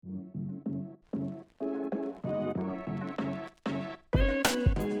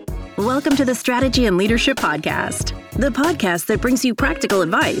Welcome to the Strategy and Leadership Podcast, the podcast that brings you practical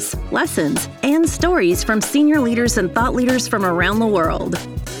advice, lessons, and stories from senior leaders and thought leaders from around the world.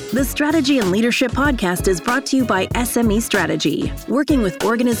 The Strategy and Leadership Podcast is brought to you by SME Strategy, working with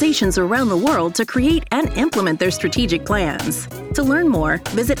organizations around the world to create and implement their strategic plans. To learn more,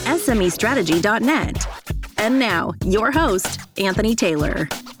 visit SMEstrategy.net. And now, your host, Anthony Taylor.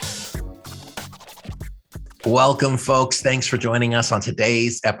 Welcome, folks. Thanks for joining us on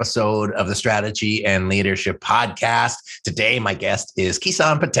today's episode of the Strategy and Leadership Podcast. Today, my guest is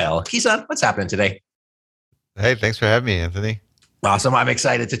Kisan Patel. Kisan, what's happening today? Hey, thanks for having me, Anthony. Awesome. I'm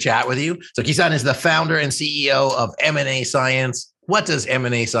excited to chat with you. So Kisan is the founder and CEO of M&A Science. What does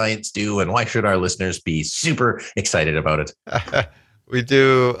M&A Science do, and why should our listeners be super excited about it? We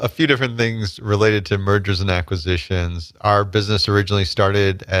do a few different things related to mergers and acquisitions. Our business originally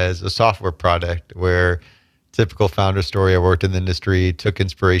started as a software product where typical founder story, I worked in the industry, took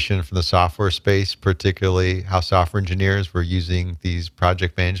inspiration from the software space, particularly how software engineers were using these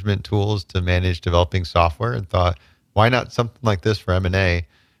project management tools to manage developing software, and thought, why not something like this for M&A?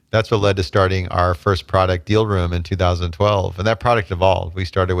 That's what led to starting our first product, Deal Room, in 2012. And that product evolved. We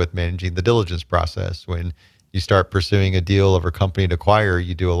started with managing the diligence process. When you start pursuing a deal of a company to acquire,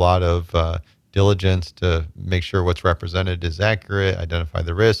 you do a lot of diligence to make sure what's represented is accurate, identify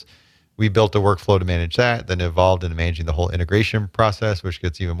the risks. We built a workflow to manage that, then evolved into managing the whole integration process, which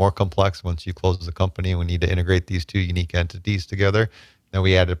gets even more complex once you close the company and we need to integrate these two unique entities together. Then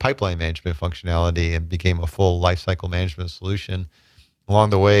we added pipeline management functionality and became a full lifecycle management solution. Along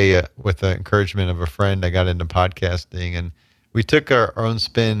the way, with the encouragement of a friend, I got into podcasting, and we took our own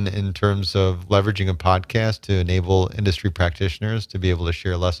spin in terms of leveraging a podcast to enable industry practitioners to be able to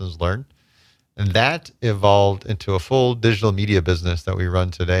share lessons learned. And that evolved into a full digital media business that we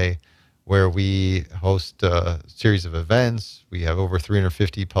run today, where we host a series of events. We have over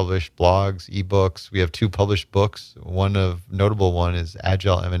 350 published blogs, ebooks. We have 2 published books. Notable one is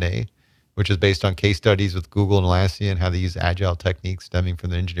Agile M&A, which is based on case studies with Google and Atlassian, how they use agile techniques stemming from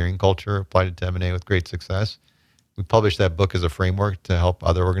the engineering culture, applied it to M&A with great success. We published that book as a framework to help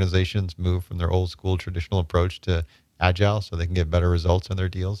other organizations move from their old school traditional approach to agile so they can get better results on their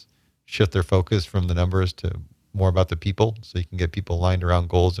deals, shift their focus from the numbers to more about the people, so you can get people aligned around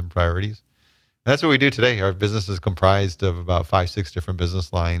goals and priorities. And that's what we do today. Our business is comprised of about 5-6 different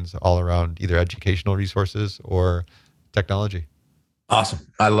business lines, all around either educational resources or technology. Awesome.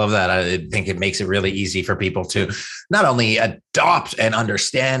 I love that. I think it makes it really easy for people to not only adopt and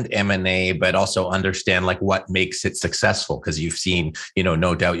understand M&A, but also understand like what makes it successful. Because you've seen,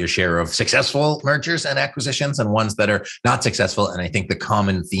 no doubt your share of successful mergers and acquisitions and ones that are not successful. And I think the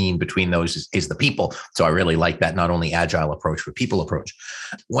common theme between those is the people. So I really like that, not only agile approach, but people approach.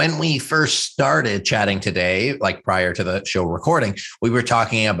 When we first started chatting today, like prior to the show recording, we were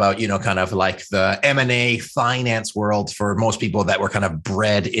talking about, kind of like the M&A finance world for most people that were kind of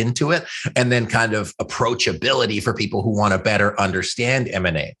bred into it, and then kind of approachability for people who want to better understand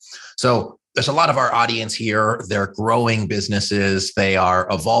M&A. So there's a lot of our audience here. They're growing businesses. They are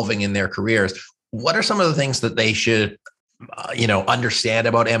evolving in their careers. What are some of the things that they should, understand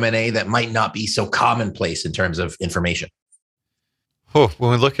about M&A that might not be so commonplace in terms of information? When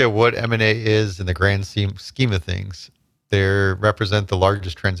we look at what M&A is in the grand scheme of things, they represent the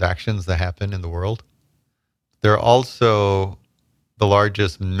largest transactions that happen in the world. They're also the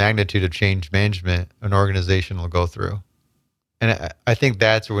largest magnitude of change management an organization will go through. And I think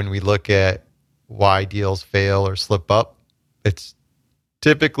that's when we look at why deals fail or slip up. It's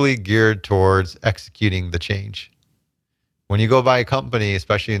typically geared towards executing the change. When you go buy a company,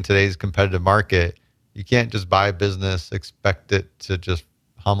 especially in today's competitive market, you can't just buy a business, expect it to just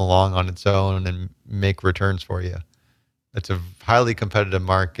hum along on its own and make returns for you. It's a highly competitive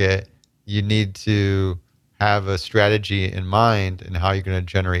market. You need to have a strategy in mind and how you're going to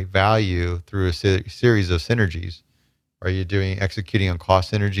generate value through a series of synergies. Are you executing on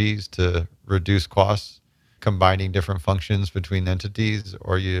cost synergies to reduce costs, combining different functions between entities,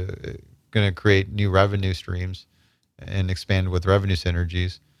 or are you going to create new revenue streams and expand with revenue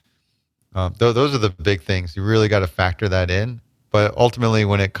synergies? Those are the big things. You really got to factor that in. But ultimately,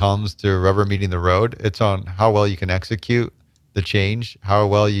 when it comes to rubber meeting the road, it's on how well you can execute the change, how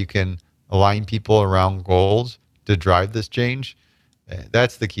well you can align people around goals to drive this change.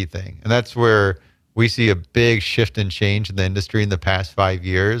 That's the key thing. And that's where we see a big shift and change in the industry in the past 5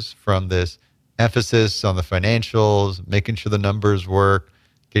 years, from this emphasis on the financials, making sure the numbers work,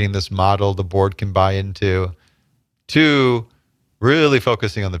 getting this model the board can buy into, to really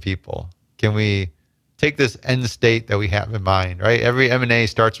focusing on the people. Can we take this end state that we have in mind, right? Every M&A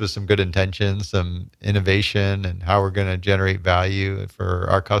starts with some good intentions, some innovation, and how we're going to generate value for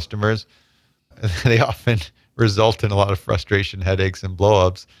our customers. They often result in a lot of frustration, headaches, and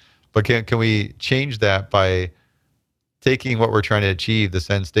blowups. But can we change that by taking what we're trying to achieve,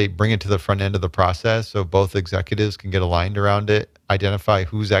 this end state, bring it to the front end of the process so both executives can get aligned around it, identify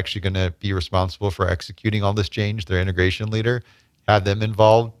who's actually going to be responsible for executing all this change, their integration leader, have them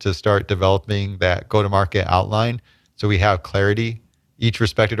involved to start developing that go-to-market outline so we have clarity. Each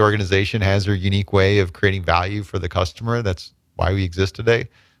respected organization has their unique way of creating value for the customer. That's why we exist today.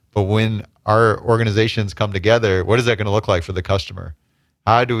 But when our organizations come together, what is that going to look like for the customer?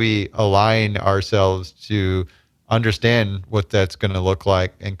 How do we align ourselves to understand what that's going to look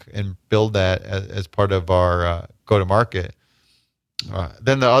like and build that as part of our go-to-market?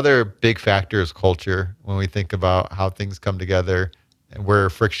 Then the other big factor is culture. When we think about how things come together and where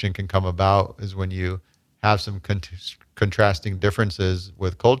friction can come about is when you have some contrasting differences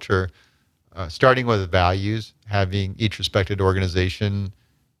with culture, starting with values, having each respected organization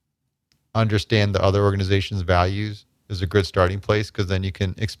understand the other organization's values is a good starting place, because then you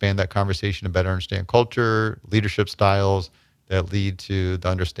can expand that conversation to better understand culture, leadership styles that lead to the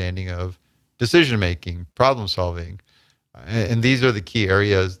understanding of decision-making, problem-solving. And these are the key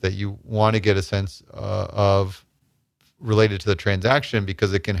areas that you want to get a sense of related to the transaction,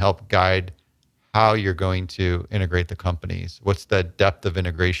 because it can help guide how you're going to integrate the companies. What's the depth of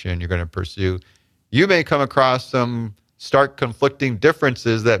integration you're going to pursue? You may come across some stark conflicting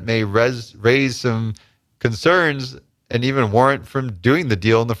differences that may raise some concerns and even warrant from doing the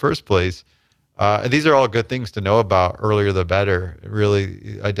deal in the first place. And these are all good things to know about. Earlier the better.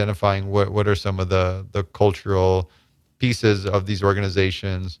 Really identifying what are some of the cultural pieces of these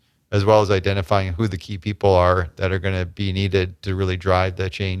organizations, as well as identifying who the key people are that are going to be needed to really drive the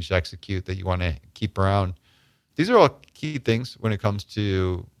change to execute that you want to keep around. These are all key things when it comes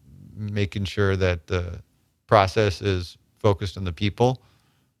to making sure that the process is focused on the people.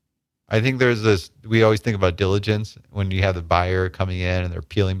 I think there's this, we always think about diligence when you have the buyer coming in and they're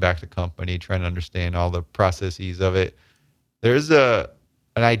peeling back the company, trying to understand all the processes of it. There's an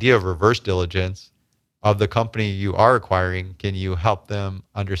idea of reverse diligence of the company you are acquiring. Can you help them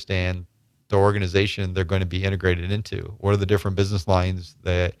understand the organization they're going to be integrated into? What are the different business lines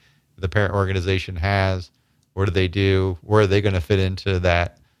that the parent organization has? What do they do? Where are they going to fit into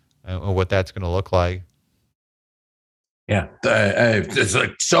that? And what that's going to look like? Yeah, there's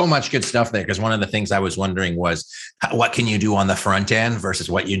like so much good stuff there, because one of the things I was wondering was what can you do on the front end versus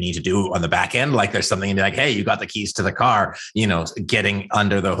what you need to do on the back end? Like there's something like, hey, you got the keys to the car, getting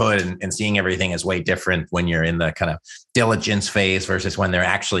under the hood and seeing everything is way different when you're in the kind of diligence phase versus when they're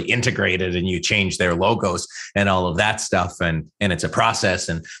actually integrated and you change their logos and all of that stuff. And it's a process.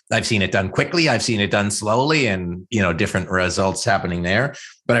 And I've seen it done quickly. I've seen it done slowly, and, different results happening there.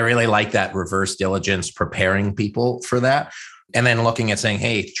 But I really like that reverse diligence, preparing people for that. And then looking at saying,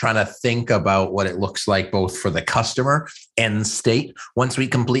 hey, trying to think about what it looks like both for the customer end state once we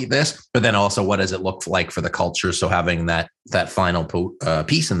complete this, but then also what does it look like for the culture? So having that final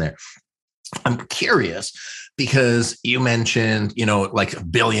piece in there. I'm curious because you mentioned, like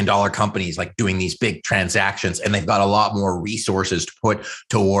 $1 billion companies like doing these big transactions, and they've got a lot more resources to put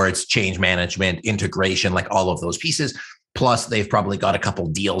towards change management, integration, like all of those pieces. Plus, they've probably got a couple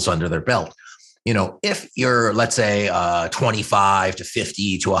deals under their belt. If you're, let's say, 25 to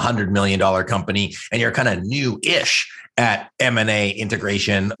 50 to $100 million company, and you're kind of new-ish at M&A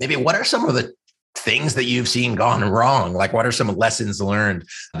integration, maybe what are some of the things that you've seen gone wrong? Like, what are some lessons learned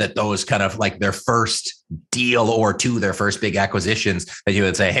that those kind of like their first deal or two, their first big acquisitions, that you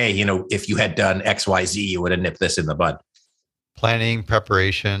would say, hey, if you had done X, Y, Z, you would have nipped this in the bud? Planning,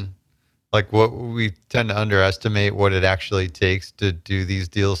 preparation. Like what we tend to underestimate what it actually takes to do these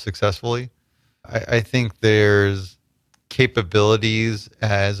deals successfully. I think there's capabilities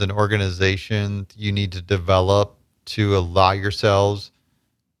as an organization you need to develop to allow yourselves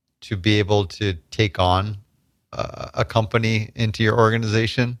to be able to take on a company into your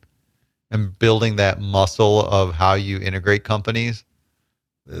organization, and building that muscle of how you integrate companies.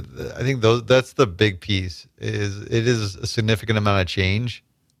 I think that's the big piece. It is a significant amount of change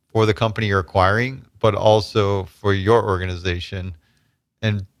for the company you're acquiring, but also for your organization,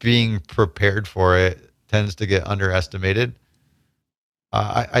 and being prepared for it tends to get underestimated.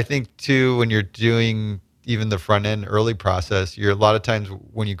 I think too, when you're doing even the front end early process, you're a lot of times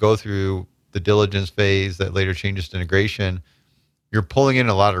when you go through the diligence phase that later changes to integration, you're pulling in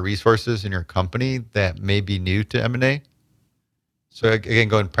a lot of resources in your company that may be new to M&A. So again,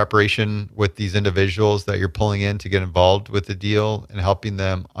 go in preparation with these individuals that you're pulling in to get involved with the deal and helping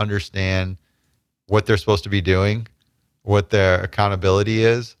them understand what they're supposed to be doing, what their accountability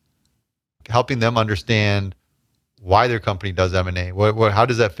is, helping them understand why their company does M&A. How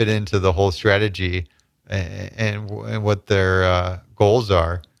does that fit into the whole strategy and what their goals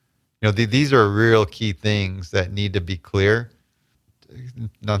are? These are real key things that need to be clear.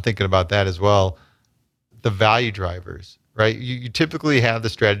 I'm thinking about that as well. The value drivers, right? You typically have the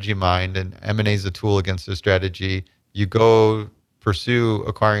strategy in mind, and M&A is a tool against the strategy. You go pursue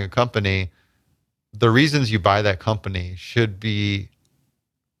acquiring a company. The reasons you buy that company should be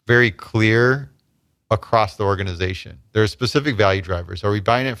very clear across the organization. There are specific value drivers. Are we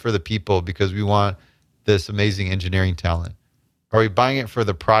buying it for the people because we want this amazing engineering talent? Are we buying it for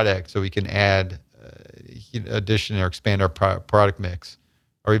the product so we can add addition or expand our product mix?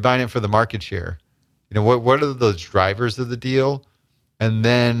 Are we buying it for the market share? What are those drivers of the deal? And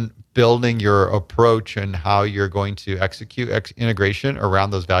then building your approach and how you're going to execute integration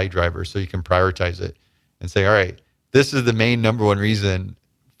around those value drivers so you can prioritize it and say, all right, this is the main number one reason.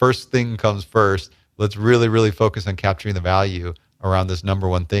 First thing comes first. Let's really, really focus on capturing the value around this number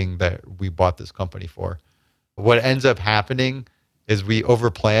one thing that we bought this company for. What ends up happening is we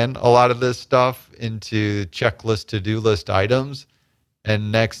overplan a lot of this stuff into checklist, to-do list items.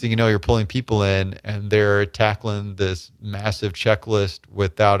 And next thing you know, you're pulling people in and they're tackling this massive checklist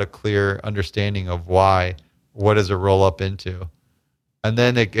without a clear understanding of why. What does it roll up into? And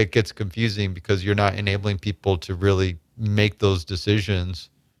then it gets confusing because you're not enabling people to really make those decisions.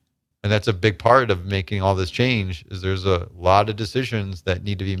 And that's a big part of making all this change is there's a lot of decisions that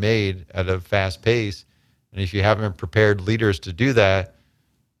need to be made at a fast pace. And if you haven't prepared leaders to do that,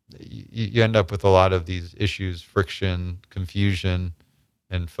 you end up with a lot of these issues, friction, confusion,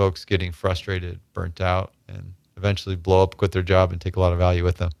 and folks getting frustrated, burnt out, and eventually blow up, quit their job, and take a lot of value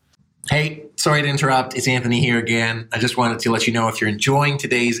with them. Hey, sorry to interrupt. It's Anthony here again. I just wanted to let you know if you're enjoying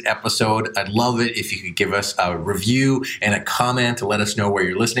today's episode, I'd love it if you could give us a review and a comment to let us know where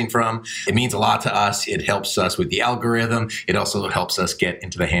you're listening from. It means a lot to us. It helps us with the algorithm. It also helps us get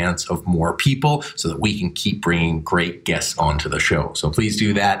into the hands of more people so that we can keep bringing great guests onto the show. So please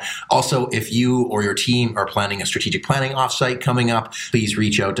do that. Also, if you or your team are planning a strategic planning offsite coming up, please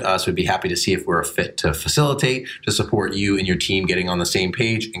reach out to us. We'd be happy to see if we're a fit to facilitate, to support you and your team getting on the same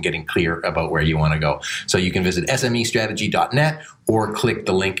page and getting clear about where you want to go. So you can visit smestrategy.net or click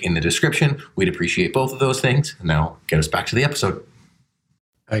the link in the description. We'd appreciate both of those things. Now get us back to the episode.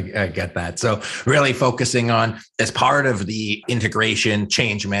 I get that. So really focusing on, as part of the integration,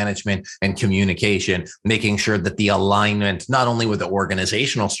 change management, and communication, making sure that the alignment, not only with the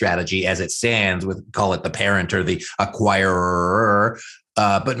organizational strategy as it stands, with call it the parent or the acquirer,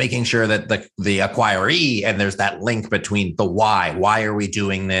 but making sure that the acquiree, and there's that link between the why. Why are we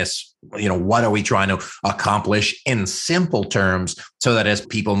doing this? What are we trying to accomplish in simple terms, so that as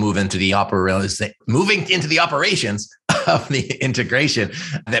people move into the operations of the integration,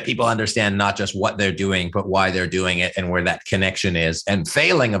 that people understand not just what they're doing, but why they're doing it and where that connection is. And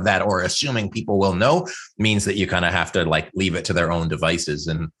failing of that, or assuming people will know, means that you kind of have to leave it to their own devices.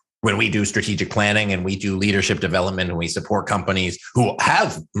 And when we do strategic planning and we do leadership development and we support companies who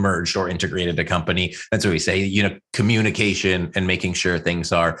have merged or integrated a company, that's what we say, communication and making sure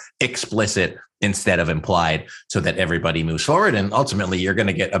things are explicit instead of implied, so that everybody moves forward. And ultimately, you're going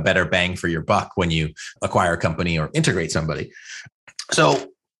to get a better bang for your buck when you acquire a company or integrate somebody.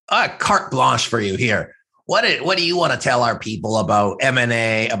 So carte blanche for you here. What do you want to tell our people about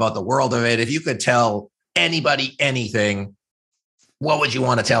M&A, about the world of it? If you could tell anybody anything, what would you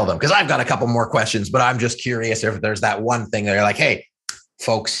want to tell them? Because I've got a couple more questions, but I'm just curious if there's that one thing that you're like, hey,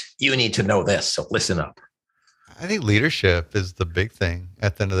 folks, you need to know this, so listen up. I think leadership is the big thing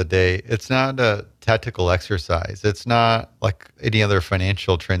at the end of the day. It's not a tactical exercise. It's not like any other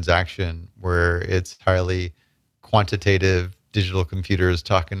financial transaction where it's highly quantitative, digital computers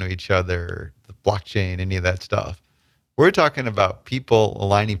talking to each other, the blockchain, any of that stuff. We're talking about people,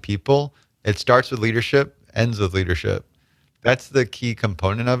 aligning people. It starts with leadership, ends with leadership. That's the key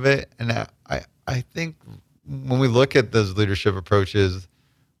component of it. And I think when we look at those leadership approaches,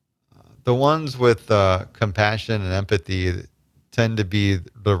 the ones with compassion and empathy tend to be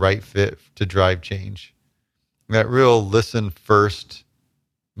the right fit to drive change. That real listen first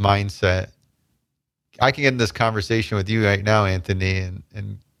mindset. I can get in this conversation with you right now, Anthony,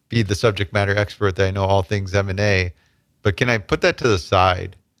 and be the subject matter expert that I know all things M&A, but can I put that to the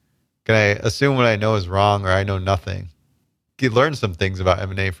side? Can I assume what I know is wrong, or I know nothing? Learn some things about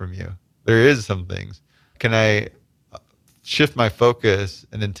M&A from you. There is some things. Can I shift my focus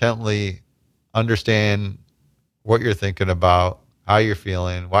and intently understand what you're thinking about, how you're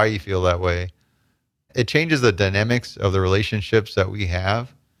feeling, why you feel that way? It changes the dynamics of the relationships that we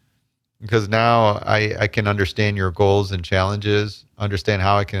have. because now I can understand your goals and challenges, understand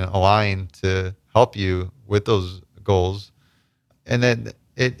how I can align to help you with those goals. And then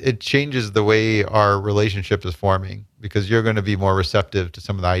it changes the way our relationship is forming, because you're going to be more receptive to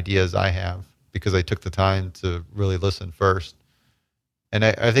some of the ideas I have because I took the time to really listen first. And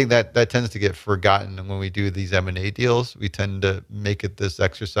I think that tends to get forgotten. And when we do these M&A deals, we tend to make it this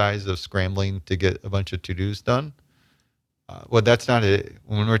exercise of scrambling to get a bunch of to-dos done. Well, that's not it.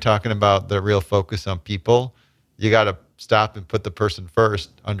 When we're talking about the real focus on people, you got to stop and put the person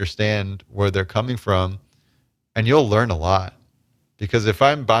first, understand where they're coming from, and you'll learn a lot. Because if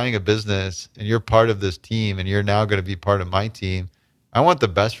I'm buying a business and you're part of this team and you're now going to be part of my team, I want the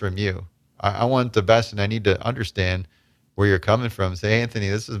best from you. I want the best, and I need to understand where you're coming from. Say, hey, Anthony,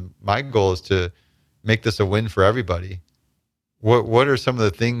 this is my goal, is to make this a win for everybody. What are some of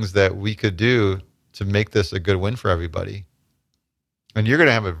the things that we could do to make this a good win for everybody? And you're going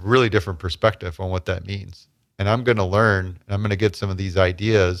to have a really different perspective on what that means. And I'm going to learn, and I'm going to get some of these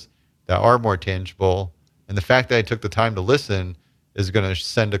ideas that are more tangible. And the fact that I took the time to listen is going to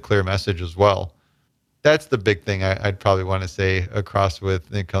send a clear message as well. That's the big thing I'd probably want to say across with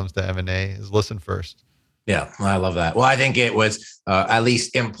when it comes to M&A, is listen first. Yeah, I love that. Well, I think it was at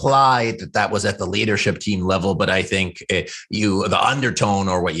least implied that was at the leadership team level, but I think the undertone,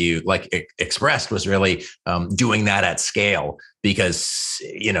 or what you expressed, was really doing that at scale. Because,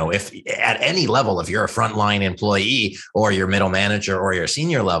 if at any level, if you're a frontline employee or your middle manager or your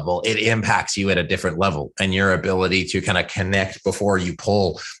senior level, it impacts you at a different level, and your ability to kind of connect before you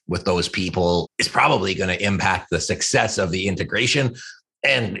pull with those people is probably going to impact the success of the integration.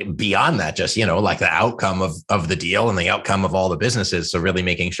 And beyond that, just, the outcome of the deal and the outcome of all the businesses. So really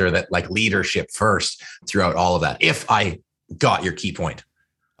making sure that leadership first throughout all of that, if I got your key point.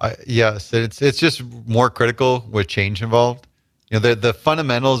 Yes, it's just more critical with change involved. The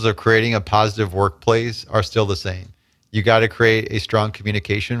fundamentals of creating a positive workplace are still the same. You got to create a strong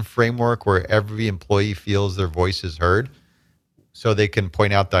communication framework where every employee feels their voice is heard, so they can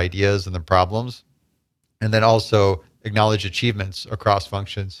point out the ideas and the problems. And then also acknowledge achievements across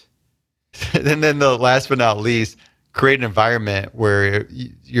functions. And then the last but not least, create an environment where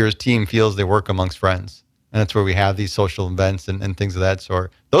your team feels they work amongst friends. And that's where we have these social events and things of that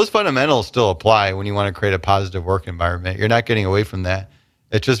sort. Those fundamentals still apply when you want to create a positive work environment. You're not getting away from that.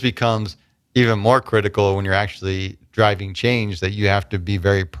 It just becomes even more critical when you're actually driving change, that you have to be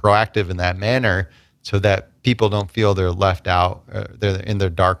very proactive in that manner so that people don't feel they're left out, they're in the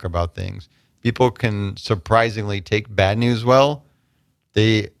dark about things. People can surprisingly take bad news well.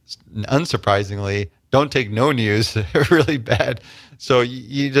 They, unsurprisingly, don't take no news really bad. So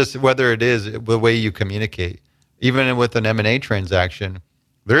you just, whether it is the way you communicate, even with an M&A transaction,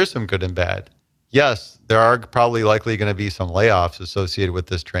 there is some good and bad. Yes, there are probably likely going to be some layoffs associated with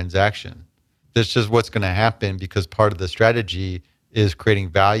this transaction. That's just what's going to happen, because part of the strategy is creating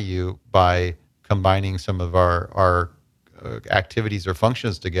value by combining some of our activities or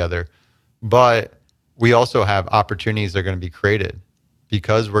functions together. But we also have opportunities that are going to be created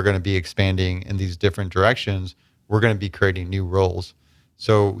because we're going to be expanding in these different directions. We're going to be creating new roles.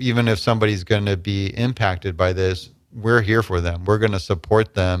 So even if somebody's going to be impacted by this, we're here for them. We're going to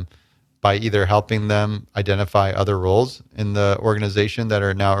support them by either helping them identify other roles in the organization that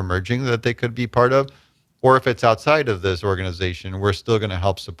are now emerging that they could be part of, or if it's outside of this organization, we're still going to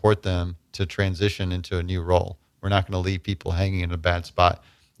help support them to transition into a new role. We're not going to leave people hanging in a bad spot.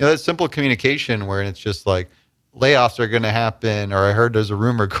 That simple communication where it's just like, layoffs are going to happen, or I heard there's a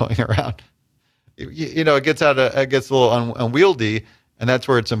rumor going around. It gets a little unwieldy, and that's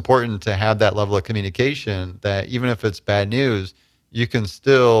where it's important to have that level of communication, that even if it's bad news, you can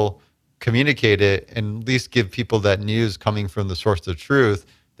still communicate it and at least give people that news coming from the source of truth,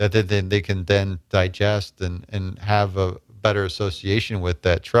 that then they can then digest and have a better association with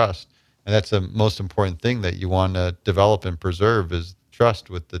that trust. And that's the most important thing that you want to develop and preserve, is trust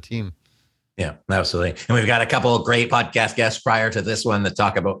with the team. Yeah, absolutely. And we've got a couple of great podcast guests prior to this one that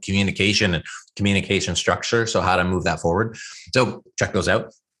talk about communication and communication structure. So how to move that forward. So check those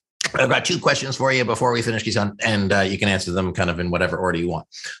out. I've got two questions for you before we finish these on, and you can answer them kind of in whatever order you want.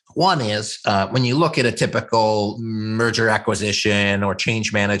 One is, when you look at a typical merger acquisition or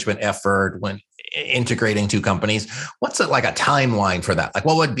change management effort when integrating two companies, what's it like a timeline for that? Like,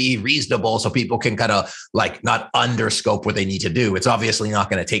 what would be reasonable so people can kind of not underscope what they need to do? It's obviously not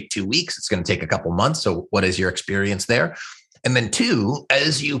going to take 2 weeks. It's going to take a couple months. So what is your experience there? And then two,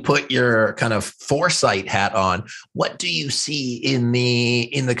 as you put your kind of foresight hat on, what do you see in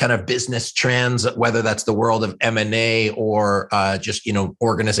the kind of business trends, whether that's the world of M&A or just,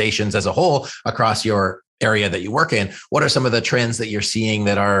 organizations as a whole across your area that you work in, what are some of the trends that you're seeing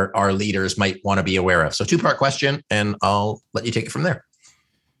that our leaders might want to be aware of? So two-part question, and I'll let you take it from there.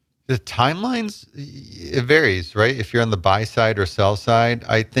 The timelines, it varies, right? If you're on the buy side or sell side,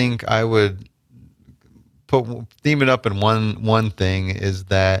 I think I would theme it up in one thing is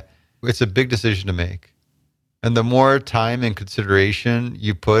that it's a big decision to make. And the more time and consideration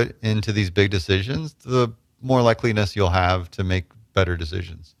you put into these big decisions, the more likeliness you'll have to make better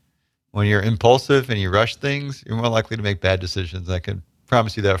decisions. When you're impulsive and you rush things, you're more likely to make bad decisions. I can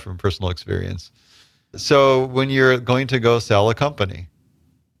promise you that from personal experience. So when you're going to go sell a company,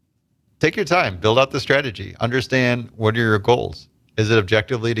 take your time, build out the strategy, understand what are your goals. Is it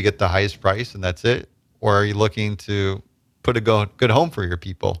objectively to get the highest price and that's it? Or are you looking to put a good home for your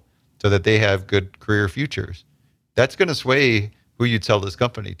people so that they have good career futures? That's going to sway who you'd sell this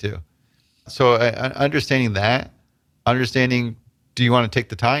company to. So understanding that, do you want to take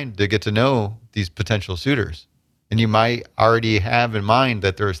the time to get to know these potential suitors? And you might already have in mind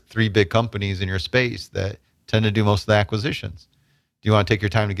that there's 3 big companies in your space that tend to do most of the acquisitions. Do you want to take your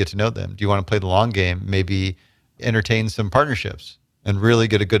time to get to know them? Do you want to play the long game? Maybe entertain some partnerships and really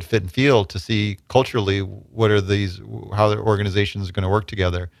get a good fit and feel to see culturally how the organization is going to work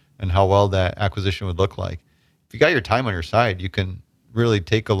together and how well that acquisition would look like. If you got your time on your side, you can really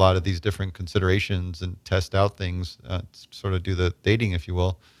take a lot of these different considerations and test out things, sort of do the dating, if you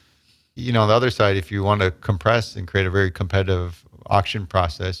will. On the other side, if you want to compress and create a very competitive auction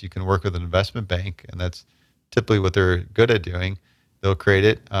process, you can work with an investment bank, and that's typically what they're good at doing. They'll create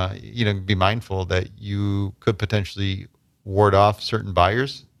it. Be mindful that you could potentially ward off certain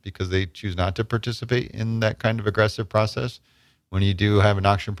buyers because they choose not to participate in that kind of aggressive process. When you do have an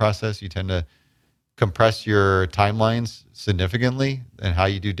auction process, you tend to compress your timelines significantly and how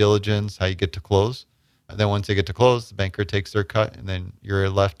you do diligence, how you get to close. And then once they get to close, the banker takes their cut, and then you're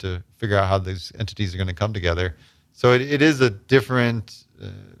left to figure out how these entities are going to come together. So it is a different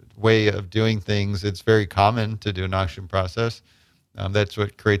way of doing things. It's very common to do an auction process. That's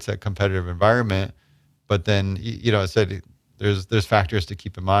what creates that competitive environment. But then, I said there's factors to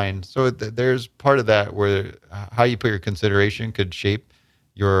keep in mind. So there's part of that where how you put your consideration could shape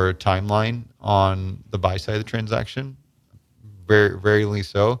your timeline on the buy side of the transaction, very, very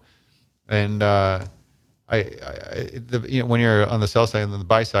so. And when you're on the sell side and the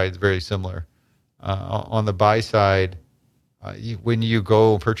buy side, it's very similar. On the buy side, when you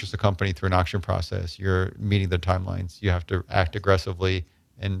go purchase a company through an auction process, you're meeting the timelines. You have to act aggressively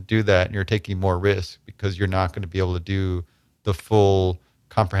and do that, and you're taking more risk because you're not going to be able to do the full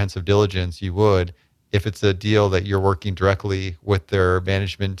comprehensive diligence you would if it's a deal that you're working directly with their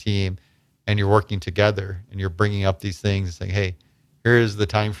management team and you're working together and you're bringing up these things and saying, hey, here's the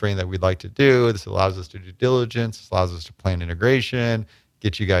time frame that we'd like to do. This allows us to do diligence. This allows us to plan integration,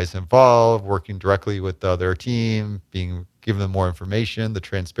 get you guys involved, working directly with the other team, giving them more information, the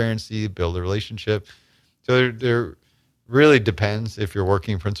transparency, build a relationship. So there really depends if you're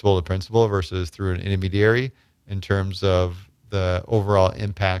working principal to principal versus through an intermediary in terms of the overall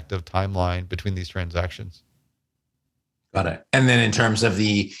impact of timeline between these transactions. Got it. And then in terms of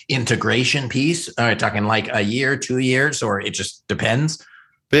the integration piece, are you talking like a year, 2 years, or it just depends?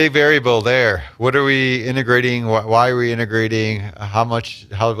 Big variable there. What are we integrating? Why are we integrating?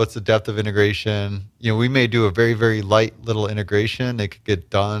 What's the depth of integration? We may do a very, very light little integration. It could get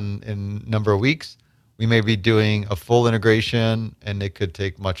done in a number of weeks. We may be doing a full integration and it could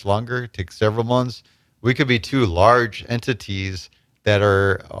take much longer, take several months. We could be 2 large entities that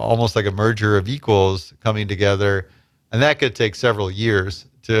are almost like a merger of equals coming together, and that could take several years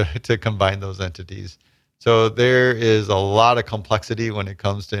to combine those entities. So there is a lot of complexity when it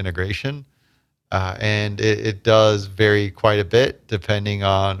comes to integration, and it does vary quite a bit depending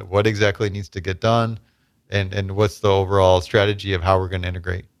on what exactly needs to get done and what's the overall strategy of how we're going to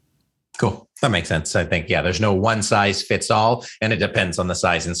integrate. Cool. That makes sense. I think, there's no one size fits all, and it depends on the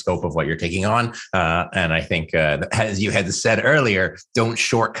size and scope of what you're taking on. And I think, as you had said earlier, don't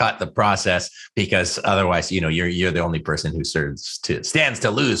shortcut the process because otherwise, you're the only person who stands to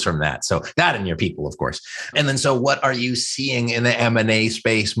lose from that. So that and your people, of course. And then, so what are you seeing in the M&A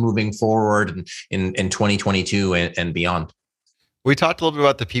space moving forward in 2022 and beyond? We talked a little bit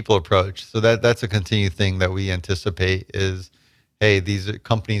about the people approach. So that's a continued thing that we anticipate is, hey, these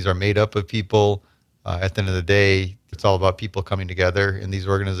companies are made up of people. At the end of the day, it's all about people coming together in these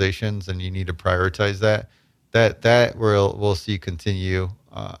organizations, and you need to prioritize that. That we'll see continue.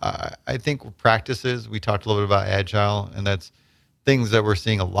 I think practices, we talked a little bit about agile, and that's things that we're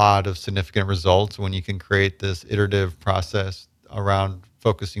seeing a lot of significant results when you can create this iterative process around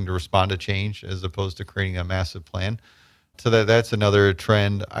focusing to respond to change as opposed to creating a massive plan. So that's another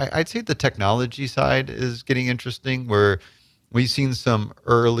trend. I'd say the technology side is getting interesting, where we've seen some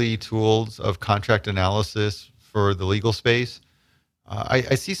early tools of contract analysis for the legal space.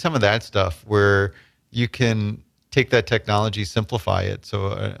 I see some of that stuff where you can take that technology, simplify it, so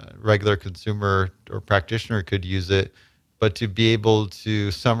a regular consumer or practitioner could use it, but to be able to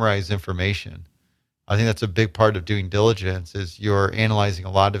summarize information. I think that's a big part of doing diligence is you're analyzing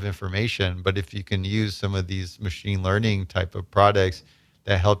a lot of information, but if you can use some of these machine learning type of products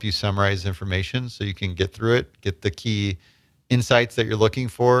that help you summarize information so you can get through it, get the key insights that you're looking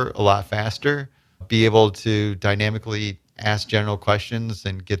for a lot faster, be able to dynamically ask general questions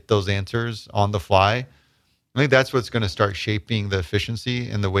and get those answers on the fly. I think that's what's going to start shaping the efficiency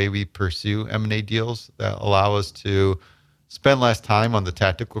in the way we pursue M&A deals that allow us to spend less time on the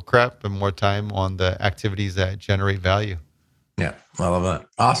tactical crap and more time on the activities that generate value. Yeah, I love that.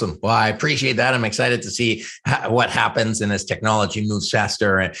 Awesome. Well, I appreciate that. I'm excited to see what happens and as technology moves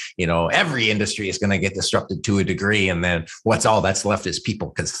faster. And, every industry is going to get disrupted to a degree. And then all that's left is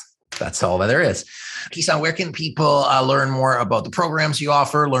people, because that's all that there is. Kisan, where can people learn more about the programs you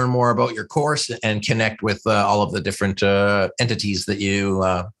offer, learn more about your course, and connect with all of the different entities that you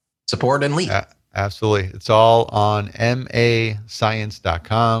support and lead? Absolutely. It's all on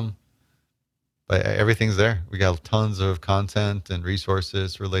mascience.com. But everything's there. We got tons of content and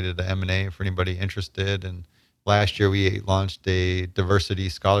resources related to M&A for anybody interested. And last year, we launched a diversity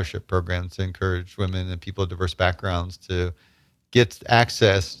scholarship program to encourage women and people of diverse backgrounds to get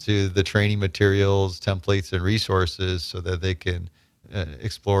access to the training materials, templates, and resources so that they can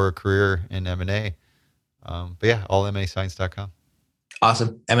explore a career in M&A. But yeah, all mascience.com.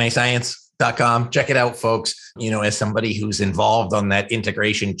 Awesome. mascience.com. Check it out, folks. As somebody who's involved on that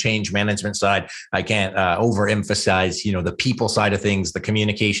integration change management side, I can't overemphasize, the people side of things, the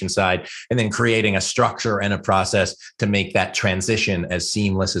communication side, and then creating a structure and a process to make that transition as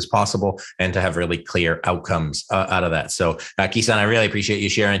seamless as possible and to have really clear outcomes out of that. So, Kisan, I really appreciate you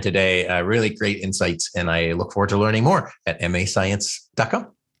sharing today. Really great insights, and I look forward to learning more at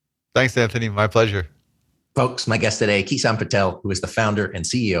mascience.com. Thanks, Anthony. My pleasure. Folks, my guest today, Kisan Patel, who is the founder and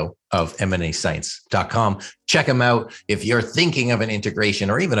CEO of mascience.com. Check him out. If you're thinking of an integration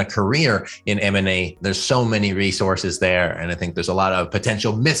or even a career in M&A, there's so many resources there. And I think there's a lot of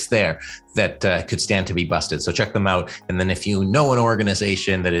potential myths there that could stand to be busted. So check them out. And then if you know an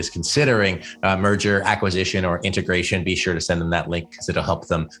organization that is considering merger, acquisition, or integration, be sure to send them that link because it'll help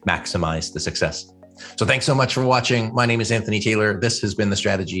them maximize the success. So thanks so much for watching. My name is Anthony Taylor. This has been the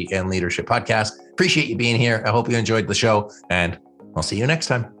Strategy and Leadership Podcast. Appreciate you being here. I hope you enjoyed the show, and I'll see you next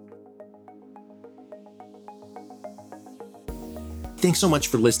time. Thanks so much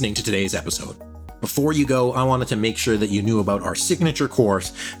for listening to today's episode. Before you go, I wanted to make sure that you knew about our signature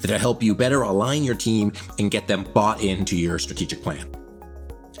course that'll help you better align your team and get them bought into your strategic plan.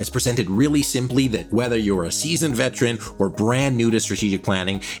 It's presented really simply that whether you're a seasoned veteran or brand new to strategic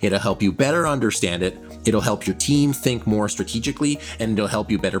planning, it'll help you better understand it, it'll help your team think more strategically, and it'll help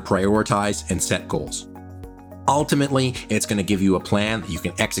you better prioritize and set goals. Ultimately, it's going to give you a plan that you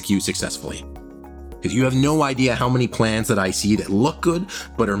can execute successfully. Because you have no idea how many plans that I see that look good,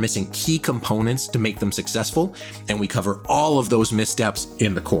 but are missing key components to make them successful, and we cover all of those missteps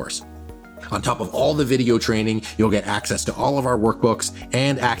in the course. On top of all the video training, you'll get access to all of our workbooks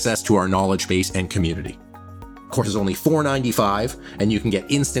and access to our knowledge base and community. The course is only $4.95, and you can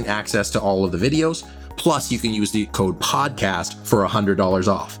get instant access to all of the videos. Plus, you can use the code PODCAST for $100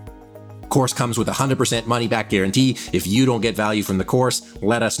 off. The course comes with a 100% money back guarantee. If you don't get value from the course,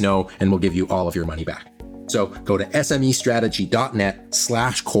 let us know, and we'll give you all of your money back. So go to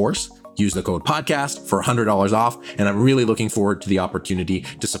smestrategy.net/course. Use the code podcast for $100 off, and I'm really looking forward to the opportunity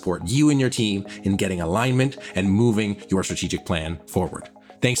to support you and your team in getting alignment and moving your strategic plan forward.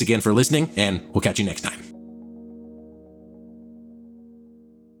 Thanks again for listening, and we'll catch you next time.